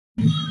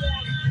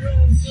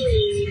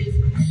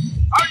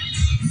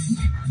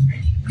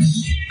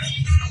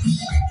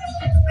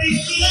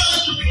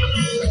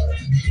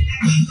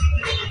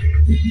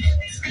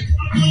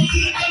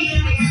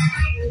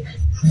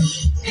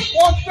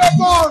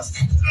Lagos,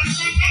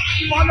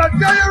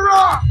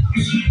 Maladera,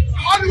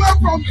 all the way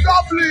from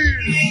Dublin.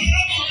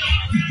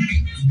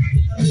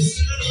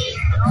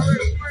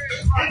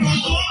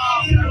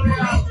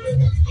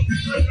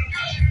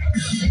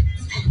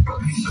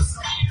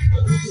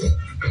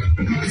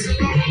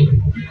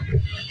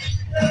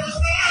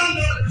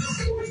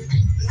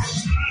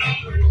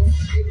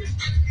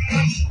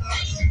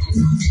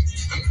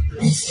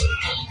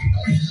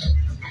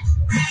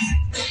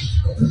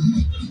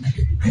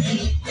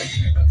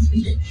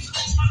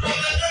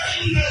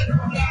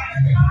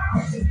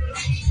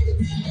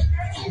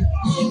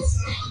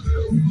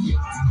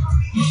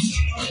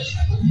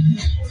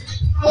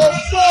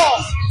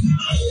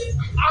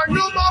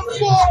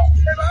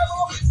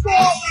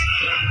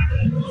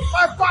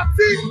 My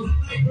party,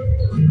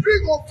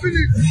 bring or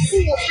finish, who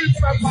will finish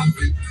my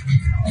party?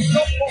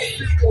 Not for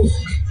people.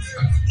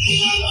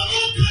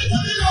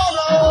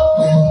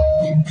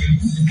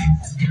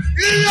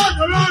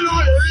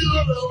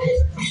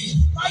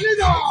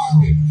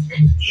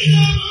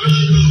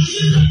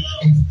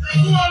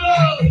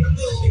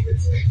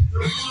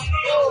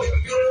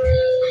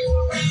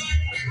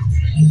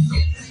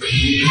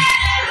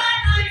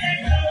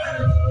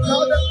 Now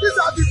these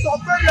are the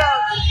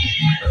surveillance.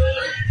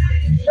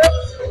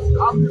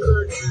 Happy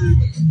birthday.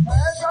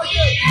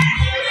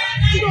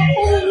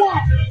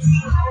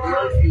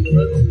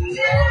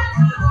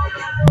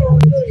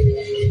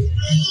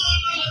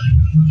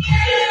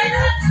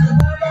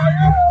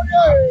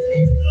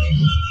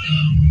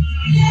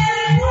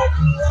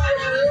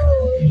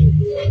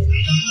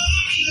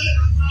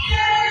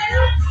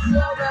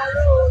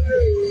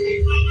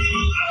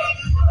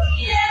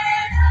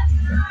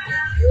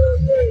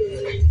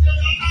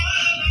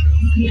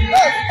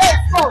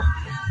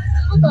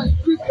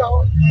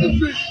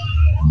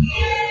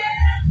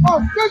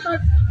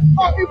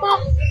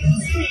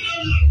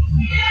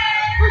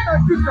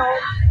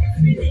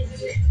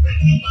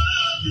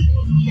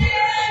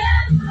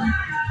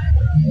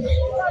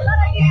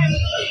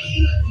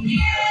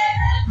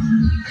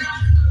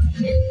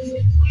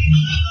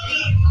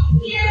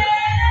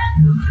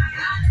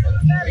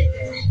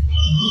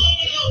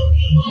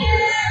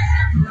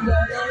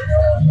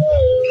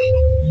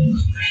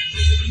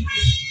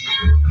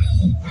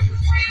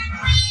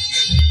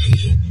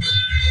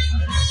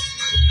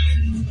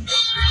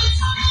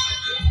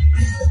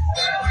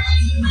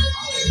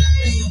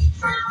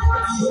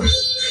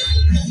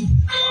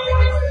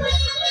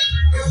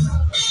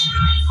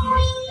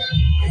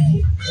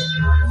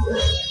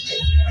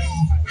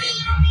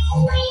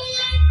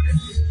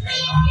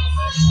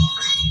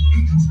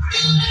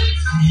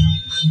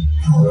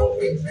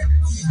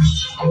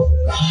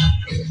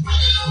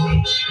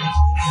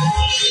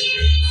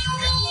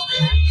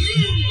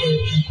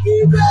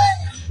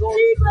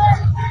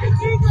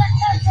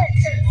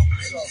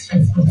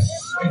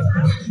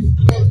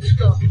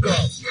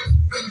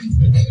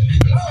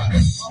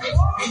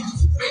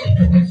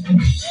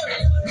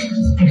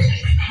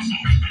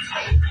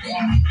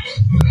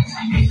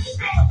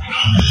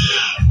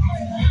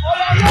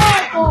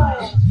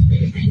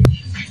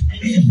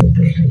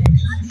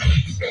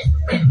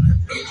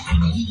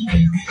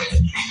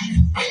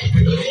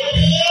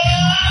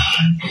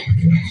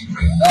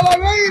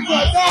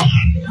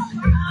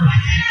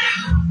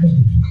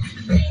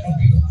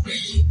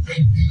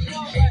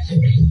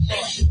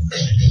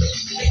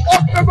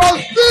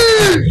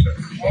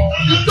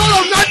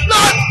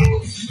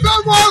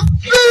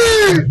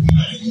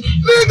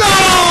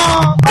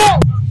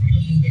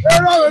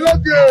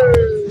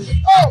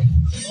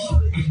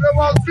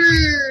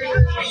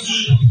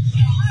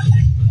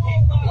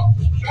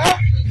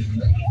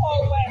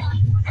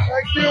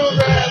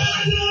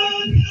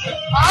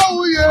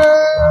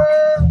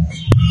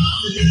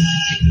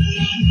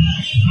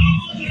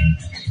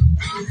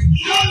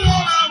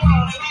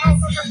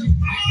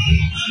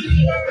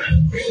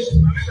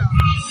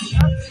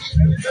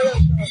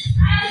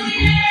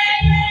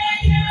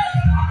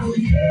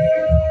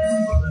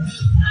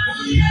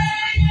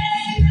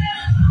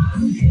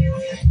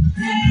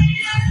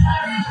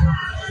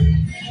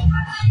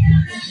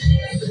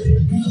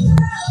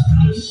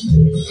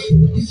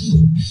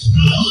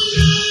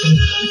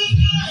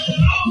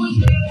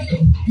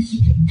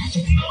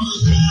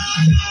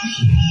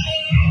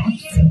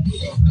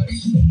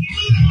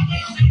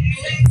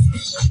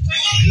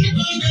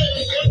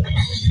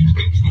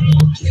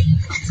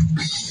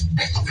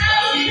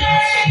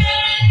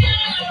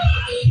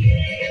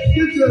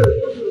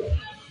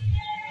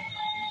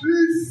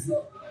 Please,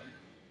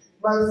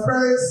 my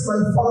friends, my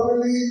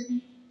family,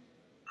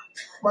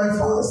 my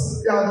fans,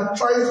 they are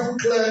trying to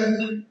clear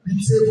the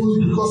tables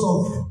because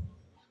of,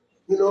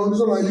 this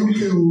one like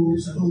UK.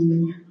 So,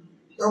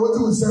 they're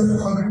waiting with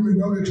self-agreement,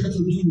 now they try to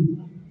do.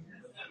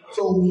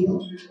 So, we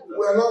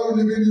are not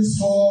leaving this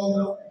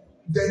hall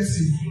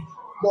dirty.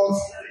 But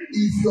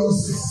if your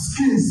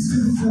skin is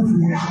still full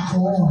of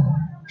alcohol,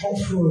 hot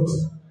front,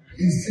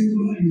 it's still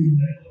moving.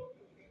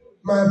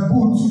 My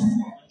boot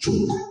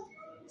choke.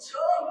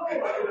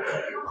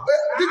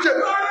 DJ.